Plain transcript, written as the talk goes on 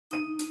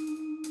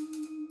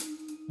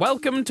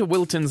Welcome to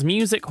Wilton's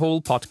Music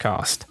Hall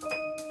podcast,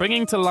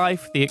 bringing to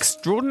life the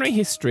extraordinary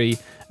history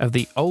of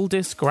the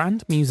oldest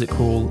grand music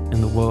hall in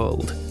the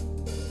world,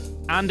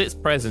 and its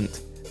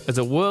present as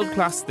a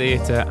world-class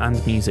theatre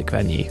and music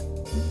venue.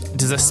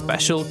 It is a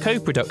special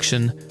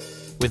co-production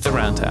with the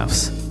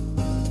Roundhouse.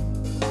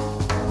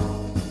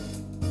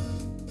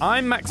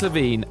 I'm Max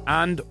Levine,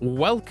 and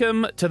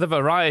welcome to the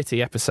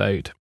Variety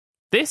episode.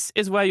 This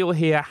is where you'll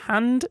hear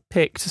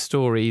hand-picked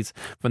stories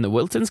from the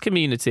Wilton's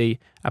community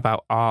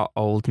about our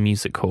old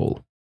music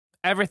hall.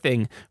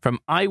 Everything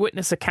from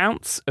eyewitness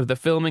accounts of the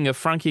filming of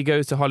Frankie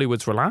Goes to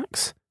Hollywood's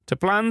Relax, to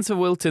plans for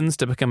Wilton's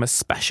to become a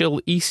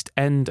special East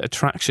End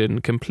attraction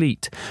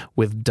complete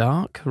with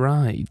dark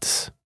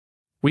rides.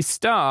 We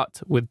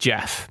start with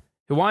Jeff,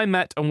 who I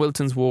met on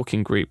Wilton's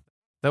walking group.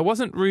 There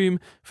wasn't room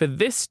for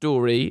this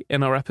story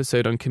in our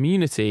episode on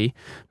community,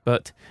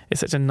 but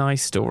it's such a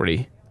nice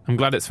story. I'm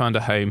glad it's found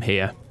a home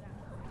here.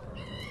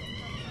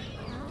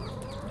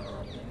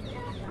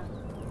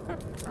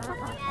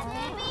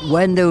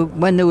 When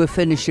they were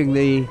finishing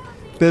the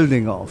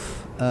building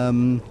off,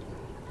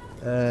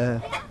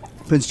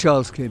 Prince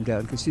Charles came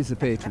down, because he's the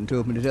patron, to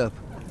open it up.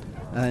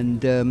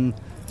 And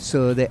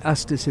so they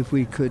asked us if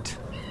we could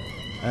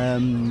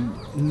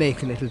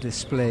make a little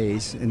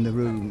displays in the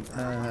room,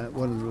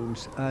 one of the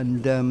rooms,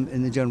 and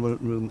in the general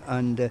room,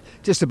 and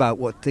just about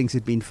what things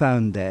had been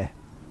found there.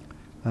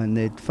 And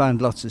they'd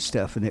found lots of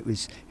stuff, and it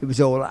was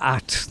all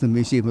at the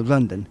Museum of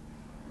London,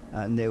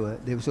 and they were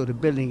sort of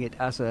billing it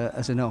as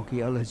an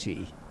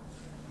archaeology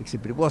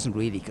exhibit. It wasn't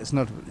really, because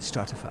not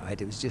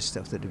stratified. It was just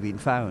stuff that had been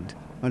found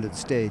under the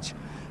stage,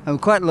 and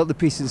quite a lot of the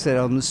pieces that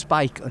are on the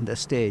spike under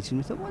stage. And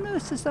we thought, what on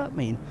earth does that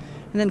mean?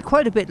 And then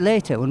quite a bit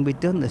later, when we'd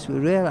done this, we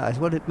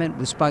realised what it meant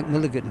was Spike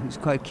Milligan, who was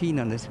quite keen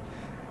on it,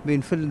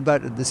 being fiddling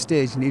about at the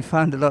stage, and he'd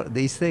found a lot of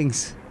these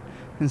things.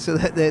 And so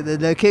the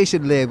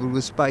location label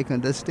was Spike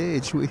under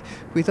stage. We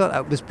thought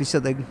that must be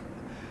something,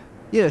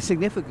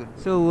 significant.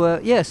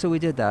 So so we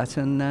did that,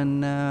 and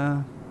then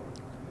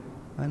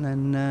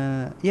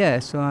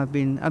so I've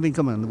been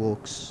coming on the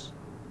walks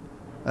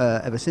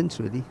ever since,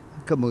 really. I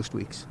come most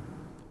weeks.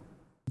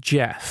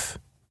 Jeff,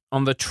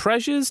 on the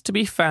treasures to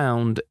be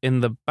found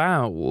in the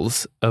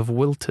bowels of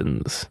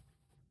Wilton's.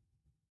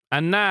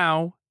 And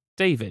now,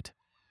 David,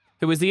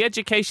 who is the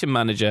education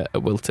manager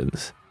at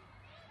Wilton's.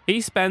 He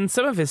spends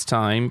some of his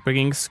time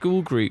bringing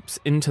school groups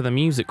into the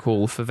music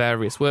hall for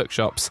various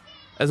workshops,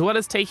 as well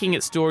as taking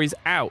its stories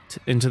out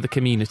into the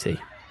community.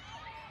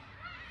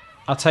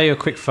 I'll tell you a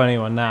quick funny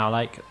one now.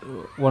 Like,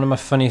 one of my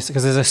funniest,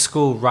 because there's a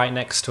school right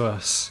next to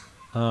us.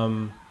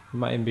 You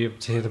might even be able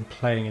to hear them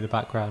playing in the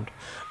background.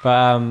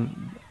 But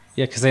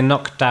because they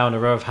knocked down a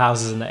row of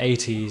houses in the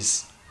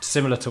 80s,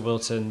 similar to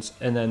Wilton's,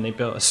 and then they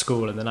built a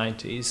school in the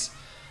 90s.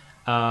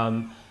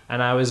 And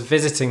I was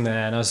visiting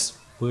there, and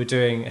we were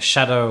doing a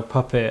shadow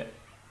puppet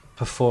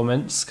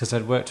performance, because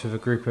I'd worked with a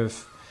group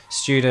of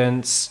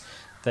students.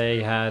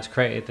 They had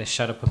created this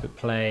shadow puppet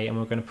play, and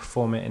we were going to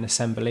perform it in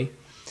assembly.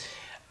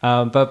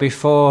 But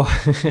before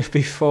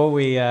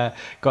we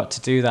got to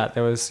do that,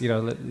 there was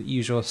the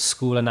usual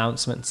school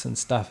announcements and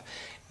stuff.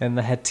 And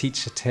the head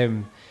teacher,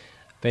 Tim,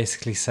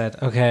 basically said,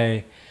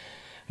 "Okay,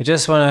 I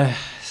just want to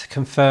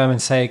confirm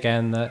and say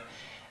again that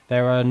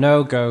there are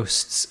no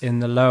ghosts in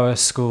the lower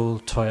school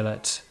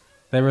toilet.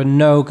 There are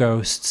no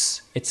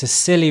ghosts. It's a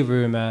silly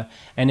rumour,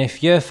 and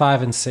if year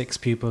 5 and 6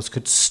 pupils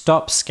could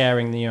stop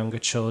scaring the younger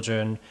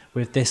children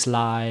with this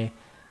lie,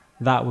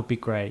 that would be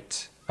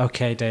great.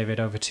 Okay, David,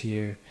 over to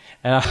you."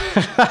 And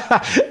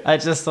I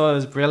just thought it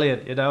was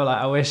brilliant,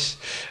 I wish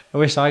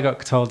I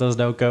got told there was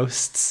no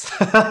ghosts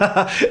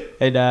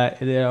in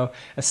a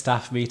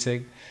staff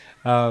meeting.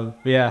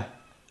 It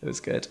was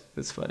good. It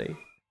was funny.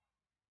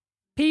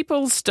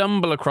 People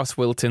stumble across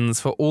Wilton's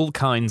for all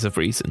kinds of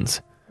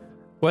reasons.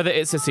 Whether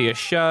it's to see a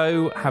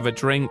show, have a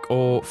drink,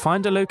 or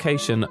find a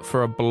location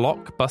for a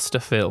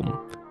blockbuster film.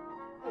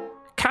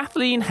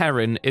 Kathleen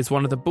Herron is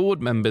one of the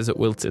board members at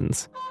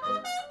Wilton's.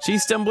 She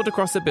stumbled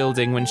across the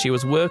building when she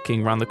was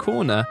working round the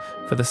corner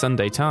for the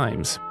Sunday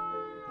Times.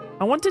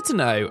 I wanted to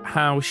know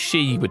how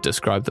she would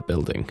describe the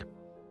building.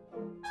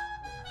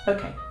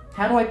 Okay,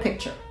 how do I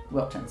picture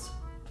Wilton's?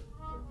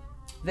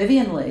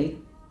 Vivien Leigh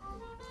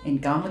in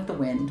Gone with the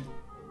Wind.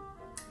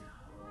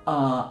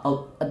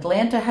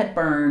 Atlanta had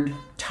burned.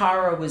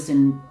 Tara was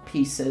in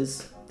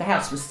pieces. The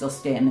house was still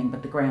standing,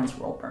 but the grounds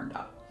were all burned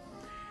up.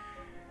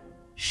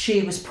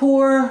 She was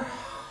poor.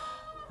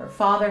 Her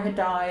father had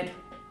died.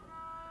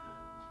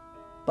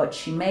 But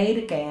she made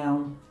a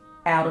gown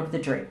out of the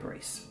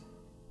draperies.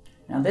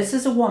 Now, this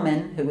is a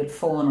woman who had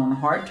fallen on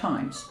hard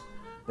times,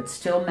 but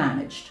still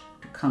managed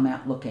to come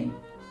out looking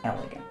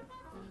elegant.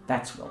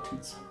 That's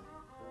Wilton's.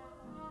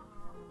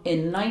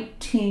 In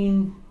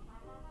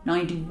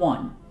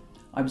 1991,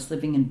 I was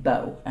living in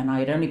Bow, and I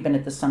had only been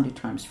at the Sunday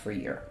Times for a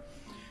year.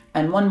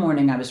 And one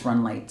morning I was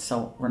running late,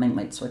 so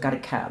I got a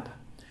cab.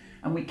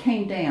 And we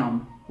came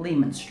down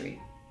Lehman Street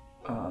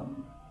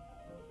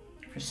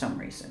for some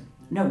reason.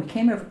 No, we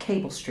came over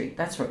Cable Street.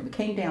 That's right. We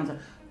came down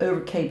over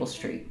Cable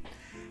Street.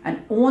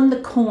 And on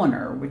the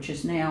corner, which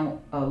is now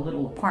a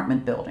little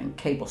apartment building,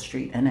 Cable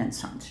Street and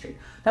Ensign Street,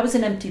 that was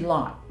an empty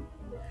lot.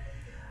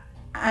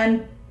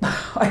 And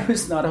I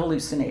was not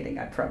hallucinating,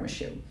 I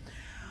promise you.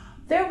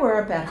 There were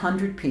about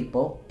 100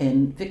 people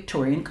in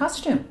Victorian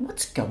costume.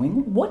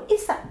 What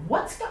is that?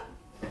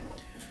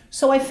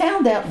 So I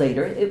found out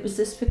later it was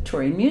this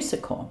Victorian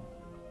music hall.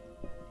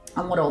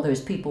 And what all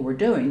those people were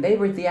doing, they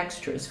were the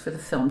extras for the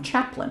film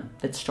Chaplin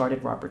that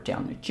started Robert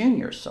Downey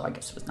Jr., so I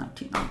guess it was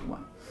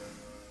 1991.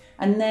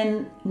 And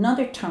then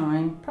another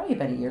time, probably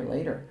about a year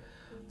later,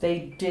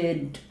 they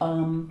did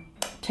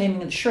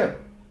Taming of the Shrew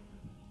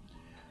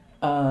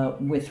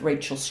with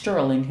Rachel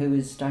Sterling, who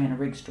is Diana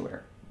Rigg's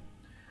daughter.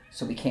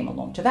 So we came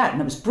along to that,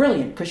 and it was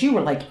brilliant because you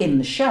were like in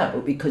the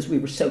show because we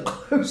were so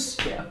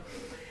close. Yeah.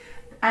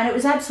 And it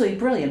was absolutely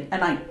brilliant.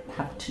 And I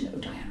happened to know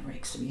Diana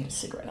Rigg, so we had a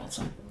cigarette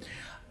outside.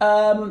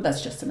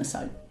 That's just an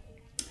aside.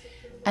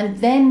 And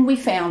then we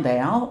found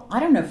out, I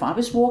don't know if I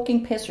was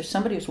walking past or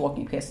somebody was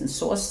walking past and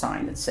saw a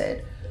sign that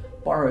said,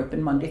 bar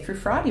open Monday through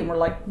Friday. And we're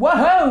like,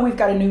 whoa, we've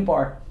got a new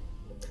bar.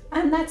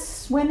 And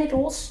that's when it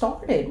all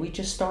started. We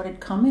just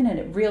started coming, and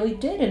it really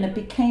did. And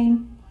it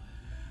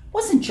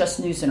wasn't just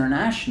News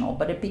International,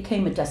 but it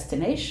became a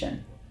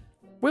destination.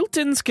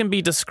 Wilton's can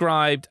be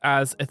described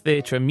as a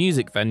theatre and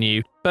music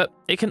venue, but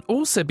it can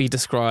also be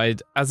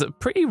described as a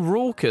pretty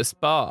raucous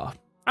bar.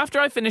 After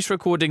I finished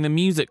recording the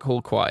music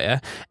hall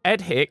choir,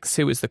 Ed Hicks,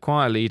 who was the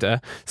choir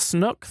leader,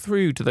 snuck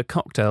through to the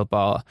cocktail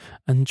bar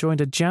and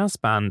joined a jazz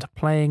band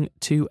playing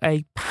to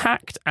a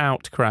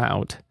packed-out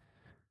crowd.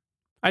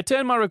 I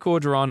turned my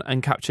recorder on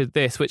and captured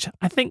this, which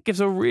I think gives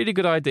a really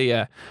good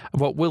idea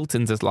of what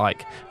Wilton's is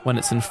like when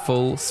it's in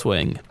full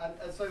swing. And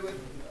so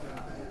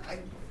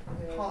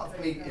part of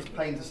me is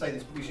pain to say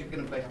this, but we should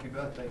going to play Happy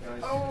Birthday,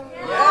 guys. Oh,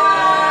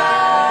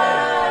 yeah!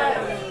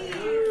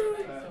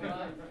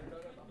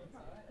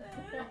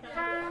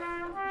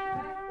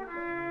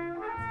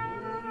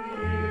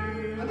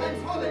 My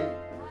name's Holly.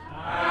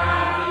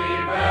 Happy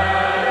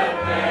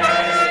birthday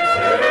to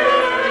you.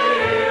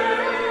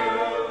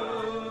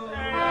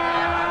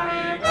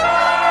 Happy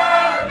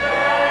birthday,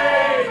 dear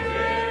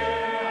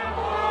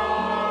Holly.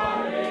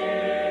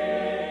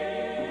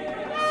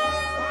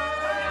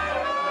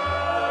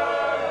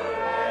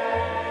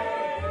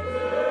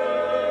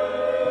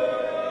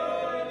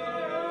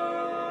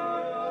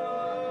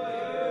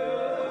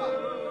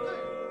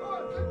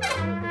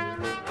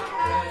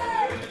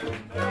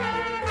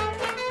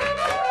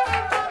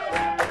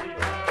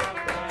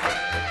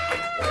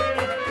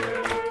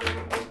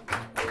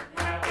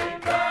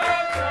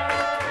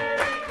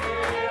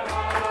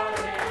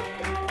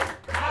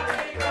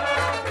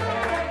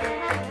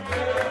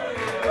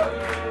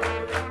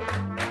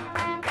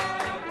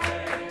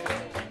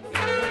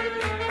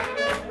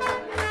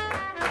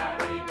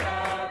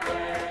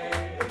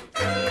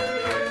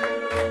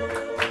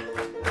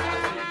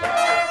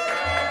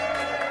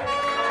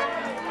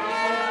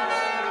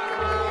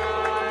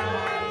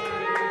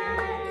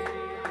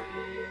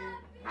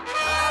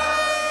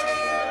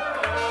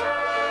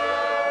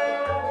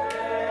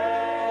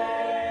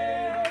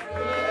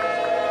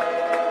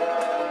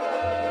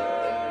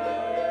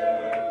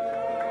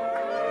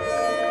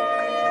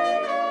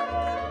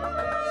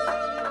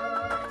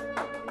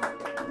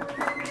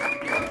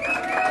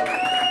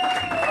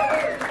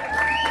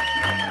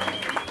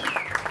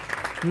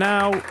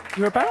 Now,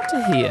 you're about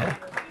to hear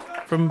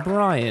from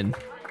Brian.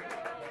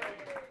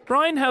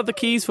 Brian held the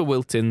keys for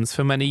Wilton's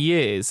for many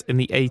years in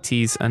the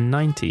 80s and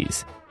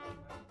 90s.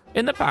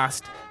 In the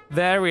past,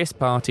 various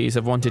parties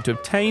have wanted to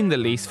obtain the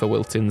lease for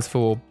Wilton's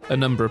for a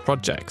number of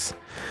projects.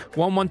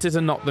 One wanted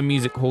to knock the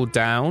music hall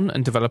down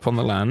and develop on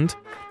the land.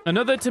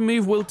 Another to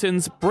move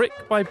Wilton's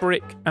brick by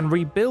brick and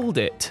rebuild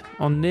it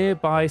on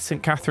nearby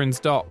St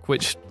Catherine's Dock,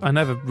 which I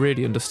never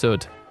really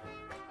understood.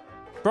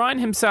 Brian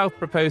himself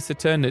proposed to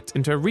turn it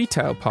into a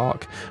retail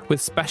park with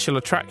special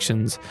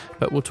attractions,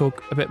 but we'll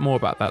talk a bit more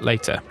about that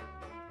later.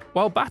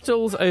 While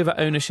battles over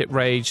ownership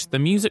raged, the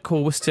music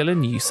hall was still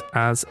in use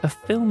as a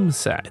film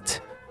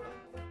set.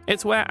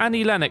 It's where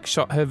Annie Lennox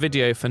shot her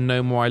video for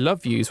No More I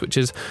Love Yous, which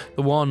is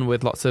the one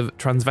with lots of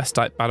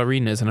transvestite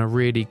ballerinas and a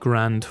really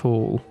grand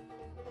hall.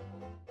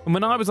 And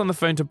when I was on the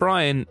phone to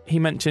Brian, he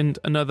mentioned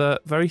another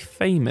very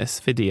famous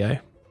video.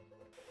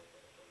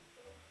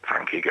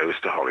 Frankie Goes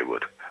to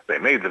Hollywood. They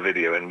made the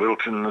video in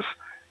Wilton's,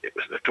 it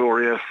was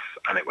notorious,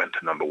 and it went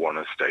to number one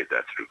and stayed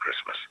there through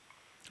Christmas.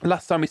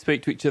 Last time we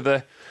spoke to each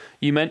other,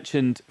 you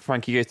mentioned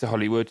Frankie Goes to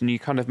Hollywood, and you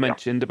kind of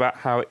mentioned about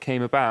how it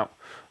came about.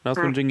 And I was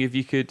wondering if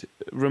you could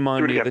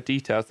remind me of the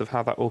details of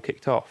how that all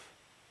kicked off.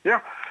 Yeah.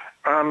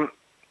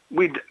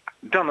 We'd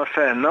done a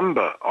fair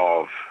number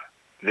of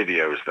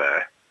videos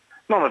there,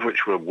 none of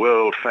which were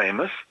world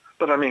famous,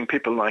 but I mean,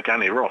 people like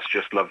Annie Ross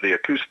just loved the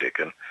acoustic,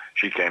 and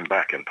she came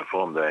back and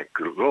performed there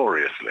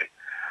gloriously.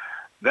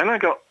 Then I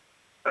got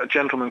a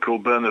gentleman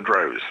called Bernard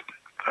Rose,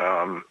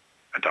 a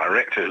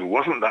director who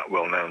wasn't that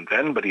well known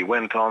then, but he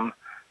went on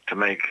to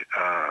make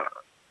a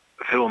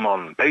film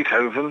on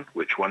Beethoven,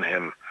 which won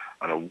him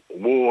an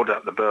award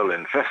at the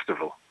Berlin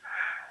Festival.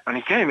 And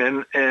he came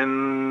in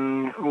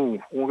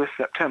August,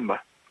 September.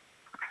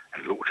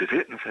 I looked at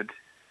it and said,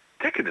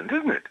 decadent,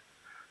 isn't it?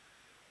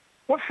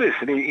 What's this?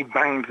 And he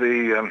banged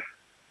the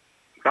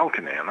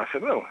balcony, and I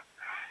said, well,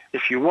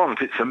 if you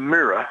want, it's a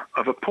mirror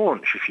of a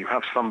paunch if you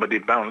have somebody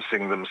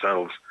bouncing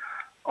themselves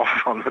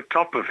off on the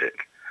top of it.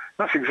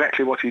 That's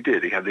exactly what he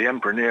did. He had the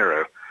Emperor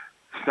Nero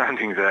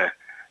standing there,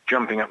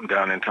 jumping up and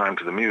down in time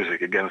to the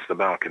music against the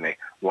balcony,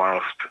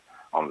 whilst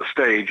on the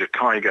stage a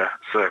tiger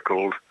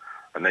circled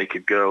a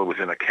naked girl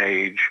within a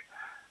cage,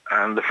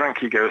 and the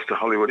Frankie Goes to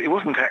Hollywood. It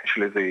wasn't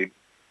actually the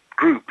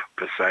group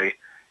per se,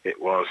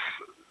 it was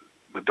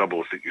the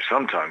doubles that you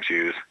sometimes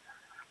use,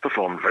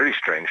 performed very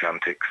strange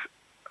antics,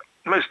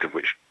 most of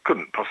which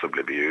couldn't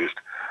possibly be used,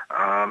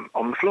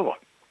 on the floor.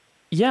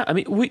 Yeah, I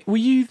mean, were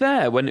you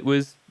there when it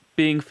was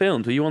being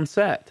filmed? Were you on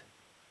set?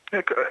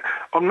 Yeah,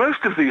 on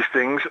most of these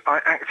things, I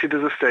acted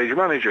as a stage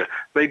manager.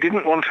 They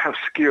didn't want to have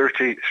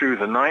security through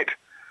the night,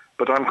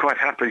 but I'm quite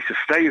happy to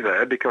stay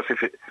there because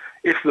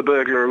if the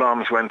burglar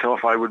alarms went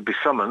off, I would be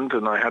summoned,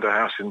 and I had a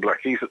house in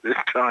Blackheath at this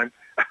time.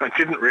 I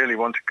didn't really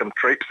want to come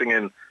traipsing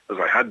in, as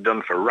I had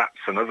done for rats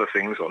and other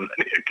things on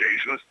many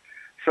occasions.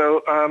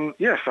 So,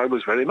 yes, I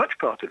was very much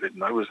part of it,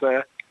 and I was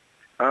there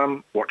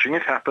watching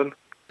it happen.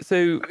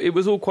 So it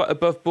was all quite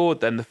above board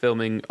then, the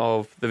filming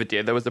of the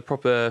video? There was a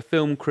proper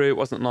film crew? It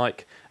wasn't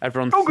like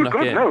everyone snuck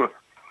in? No.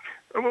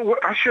 Well,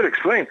 I should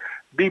explain.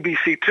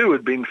 BBC Two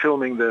had been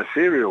filming their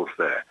serials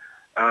there.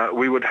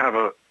 We would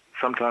have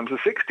sometimes a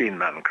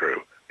 16-man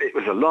crew. It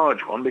was a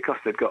large one because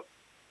they'd got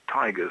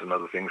tigers and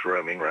other things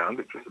roaming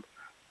around.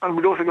 And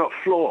we'd also got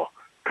floor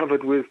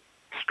covered with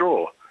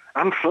straw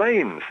and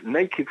flames,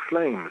 naked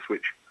flames,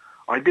 which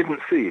I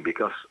didn't see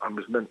because I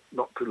was meant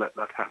not to let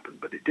that happen.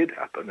 But it did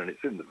happen, and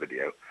it's in the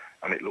video,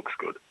 and it looks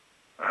good.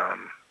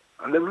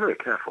 And they were very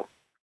careful.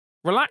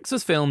 Relax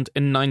was filmed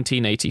in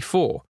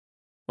 1984,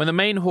 when the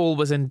main hall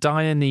was in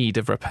dire need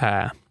of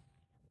repair.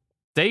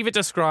 David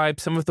described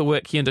some of the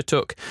work he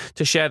undertook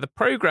to share the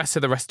progress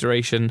of the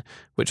restoration,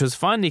 which was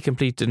finally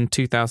completed in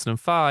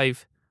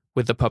 2005,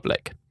 with the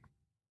public.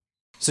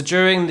 So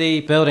during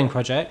the building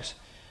project,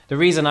 the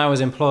reason I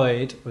was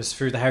employed was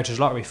through the Heritage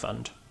Lottery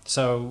Fund.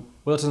 So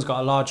Wilton's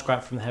got a large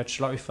grant from the Heritage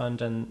Lottery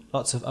Fund, and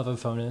lots of other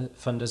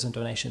funders and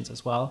donations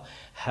as well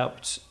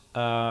helped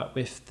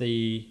with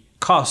the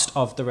cost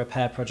of the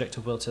repair project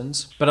of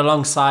Wilton's. But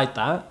alongside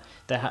that,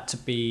 there had to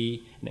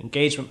be an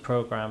engagement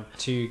program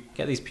to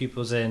get these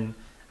pupils in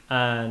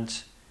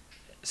and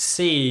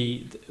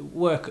see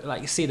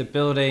the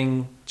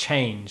building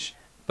change.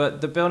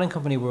 But the building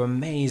company were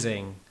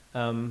amazing.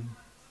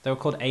 They were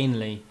called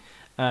Ainley,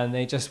 and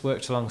they just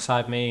worked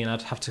alongside me, and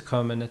I'd have to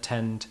come and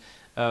attend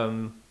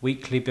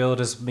weekly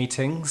builders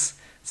meetings.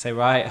 Say,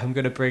 right, I'm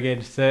going to bring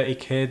in 30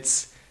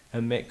 kids,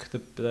 and Mick,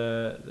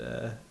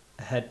 the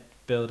head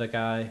builder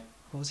guy,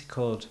 what was he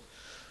called?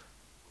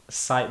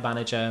 Site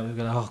manager. We were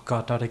going, oh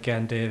God, not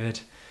again,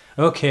 David.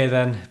 Okay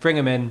then, bring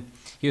him in.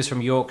 He was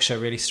from Yorkshire,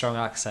 really strong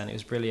accent. It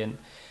was brilliant.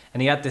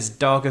 And he had this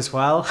dog as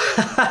well.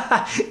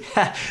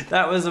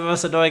 That was the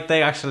most annoying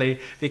thing, actually,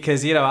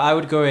 because, I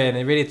would go in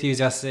and really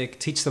enthusiastic,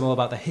 teach them all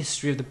about the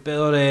history of the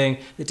building,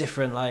 the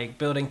different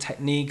building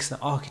techniques, the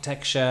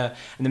architecture.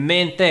 And the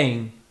main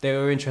thing they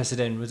were interested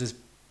in was this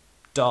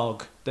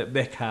dog that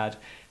Mick had,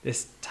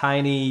 this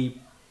tiny,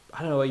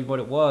 I don't know what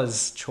it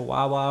was,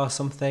 Chihuahua or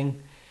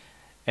something.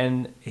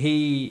 And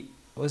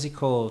what was he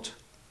called?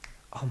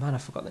 Oh man, I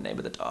forgot the name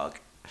of the dog.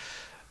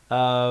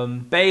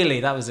 Bailey,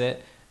 that was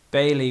it.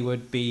 Bailey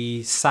would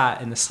be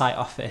sat in the site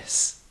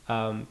office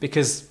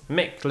because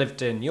Mick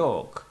lived in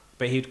York,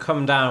 but he'd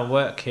come down and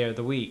work here at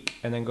the week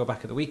and then go back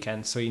at the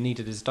weekend, so he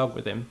needed his dog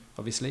with him,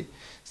 obviously.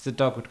 So the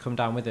dog would come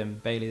down with him,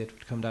 Bailey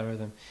would come down with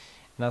him.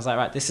 And I was like,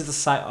 right, this is the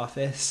site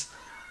office.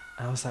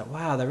 And I was like,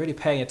 wow, they're really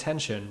paying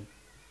attention.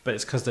 But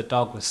it's because the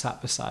dog was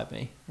sat beside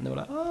me. And they were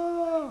like,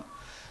 oh.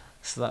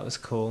 So that was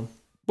cool.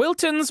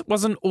 Wilton's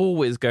wasn't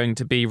always going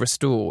to be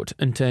restored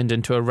and turned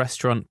into a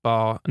restaurant,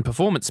 bar and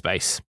performance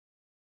space.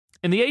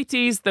 In the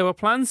 80s, there were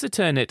plans to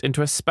turn it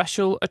into a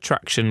special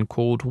attraction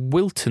called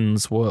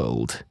Wilton's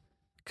World,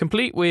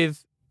 complete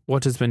with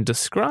what has been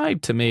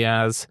described to me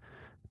as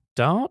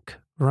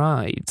dark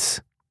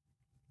rides.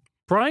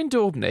 Brian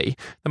Daubney,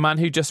 the man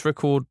who just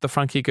recorded the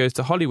Frankie Goes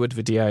to Hollywood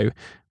video,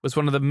 was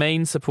one of the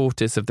main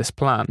supporters of this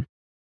plan.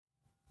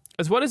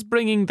 As well as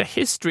bringing the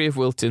history of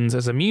Wilton's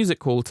as a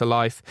music hall to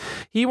life,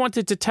 he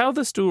wanted to tell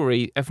the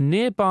story of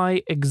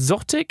nearby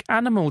exotic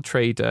animal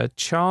trader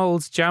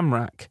Charles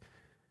Jamrach.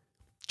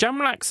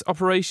 Jamrach's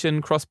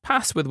operation crossed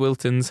paths with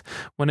Wilton's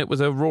when it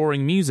was a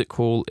roaring music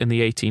hall in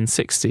the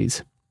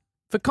 1860s.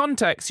 For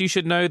context, you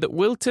should know that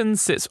Wilton's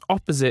sits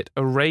opposite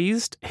a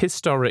raised,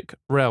 historic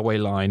railway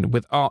line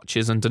with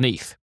arches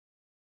underneath.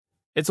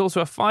 It's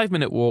also a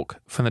 5-minute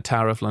walk from the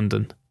Tower of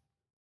London.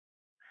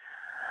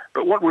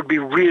 But what would be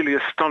really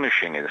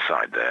astonishing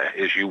inside there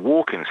is you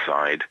walk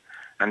inside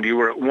and you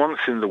were at once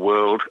in the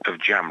world of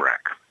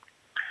Jamrach.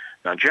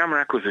 Now,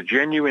 Jamrach was a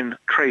genuine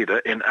trader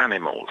in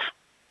animals.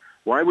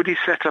 Why would he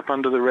set up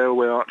under the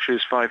railway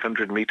arches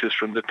 500 metres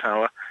from the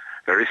tower?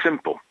 Very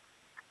simple.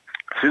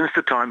 Since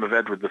the time of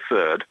Edward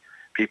III,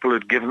 people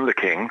had given the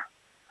king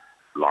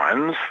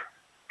lions,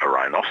 a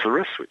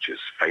rhinoceros, which is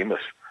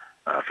famous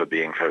for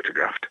being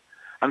photographed,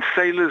 and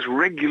sailors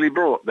regularly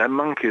brought their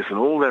monkeys and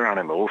all their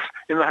animals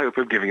in the hope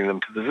of giving them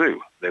to the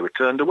zoo. They were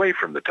turned away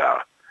from the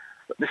tower.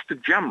 But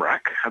Mr.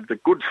 Jamrach had the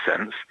good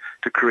sense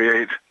to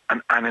create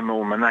an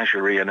animal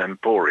menagerie and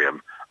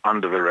emporium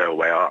under the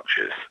railway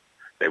arches.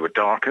 They were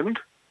darkened,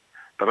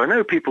 but I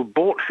know people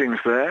bought things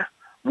there,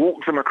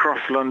 walked them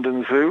across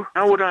London Zoo.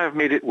 How would I have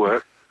made it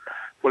work?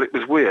 Well, it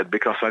was weird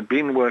because I'd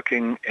been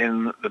working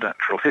in the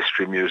Natural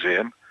History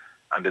Museum,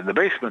 and in the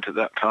basement at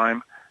that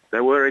time,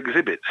 there were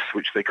exhibits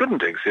which they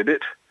couldn't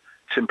exhibit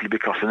simply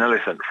because an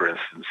elephant, for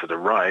instance, had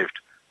arrived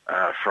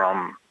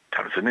from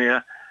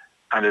Tanzania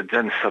and had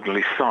then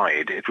suddenly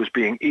sighed. It was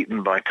being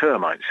eaten by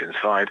termites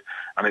inside,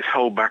 and its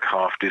whole back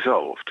half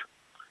dissolved.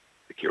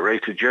 The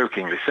curator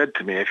jokingly said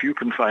to me, if you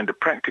can find a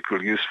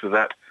practical use for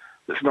that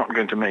that's not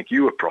going to make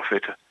you a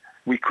profit,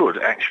 we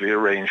could actually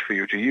arrange for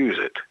you to use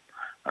it.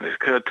 And it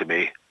occurred to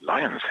me,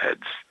 lions'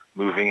 heads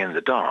moving in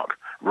the dark,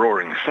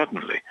 roaring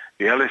suddenly,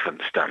 the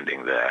elephant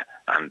standing there,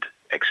 and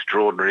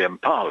extraordinary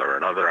impala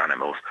and other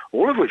animals,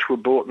 all of which were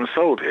bought and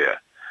sold here.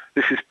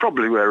 This is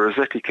probably where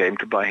Rossetti came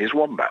to buy his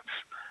wombats.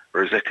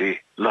 Rossetti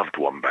loved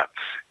wombats.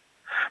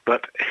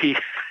 But he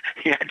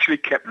actually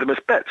kept them as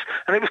pets,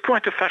 and it was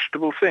quite a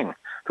fashionable thing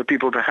for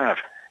people to have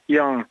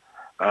young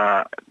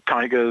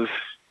tigers,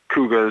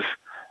 cougars,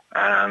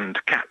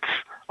 and cats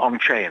on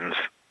chains,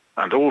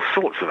 and all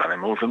sorts of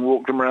animals, and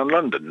walk them around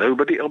London.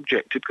 Nobody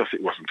objected because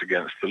it wasn't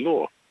against the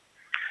law.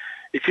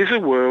 It is a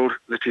world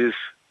that is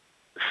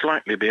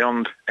slightly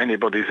beyond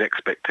anybody's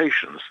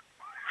expectations.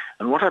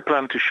 And what I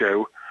planned to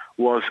show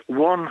was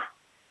one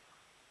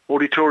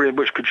auditorium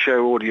which could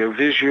show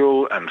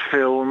audiovisual and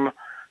film,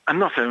 and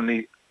not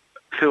only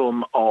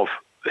film of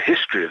the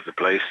history of the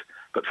place,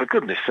 but for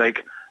goodness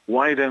sake,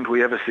 why don't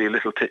we ever see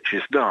Little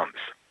Titch's dance?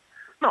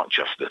 Not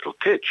just Little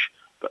Titch,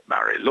 but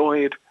Mary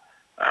Lloyd,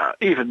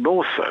 even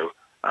more so,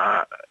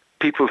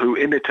 people who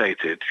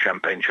imitated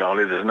Champagne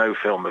Charlie. There's no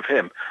film of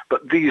him,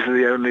 but these are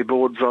the only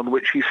boards on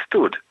which he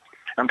stood.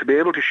 And to be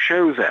able to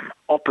show them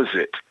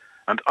opposite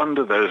and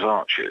under those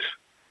arches,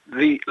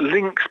 the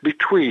links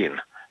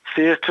between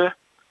theatre,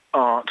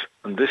 art,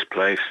 and this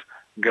place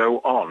go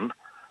on.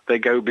 They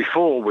go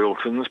before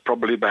Wilton's,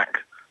 probably back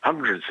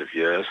hundreds of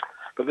years,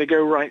 but they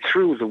go right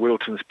through the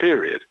Wilton's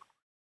period.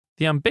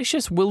 The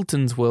ambitious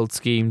Wilton's World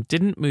scheme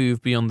didn't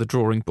move beyond the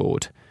drawing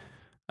board,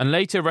 and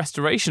later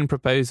restoration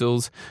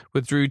proposals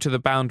withdrew to the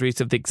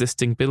boundaries of the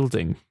existing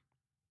building.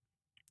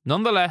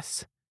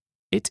 Nonetheless,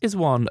 it is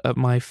one of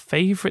my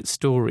favourite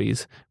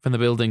stories from the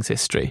building's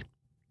history.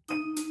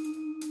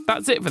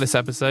 That's it for this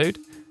episode.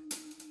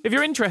 If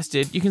you're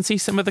interested, you can see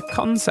some of the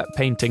concept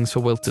paintings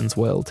for Wilton's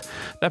World.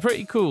 They're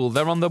pretty cool.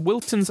 They're on the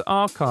Wilton's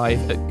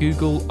archive at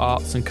Google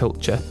Arts and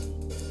Culture.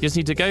 You just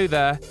need to go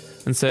there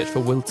and search for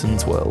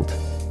Wilton's World.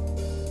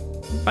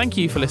 Thank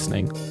you for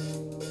listening,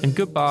 and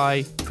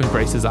goodbye from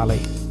Grace's Alley.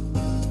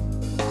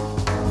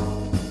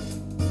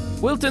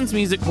 Wilton's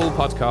Music Hall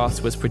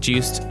podcast was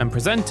produced and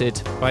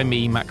presented by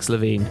me, Max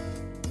Levine,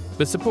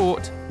 with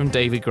support from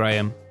David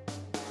Graham.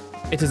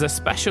 It is a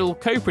special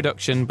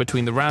co-production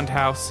between the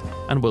Roundhouse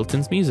and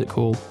Wilton's Music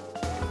Hall.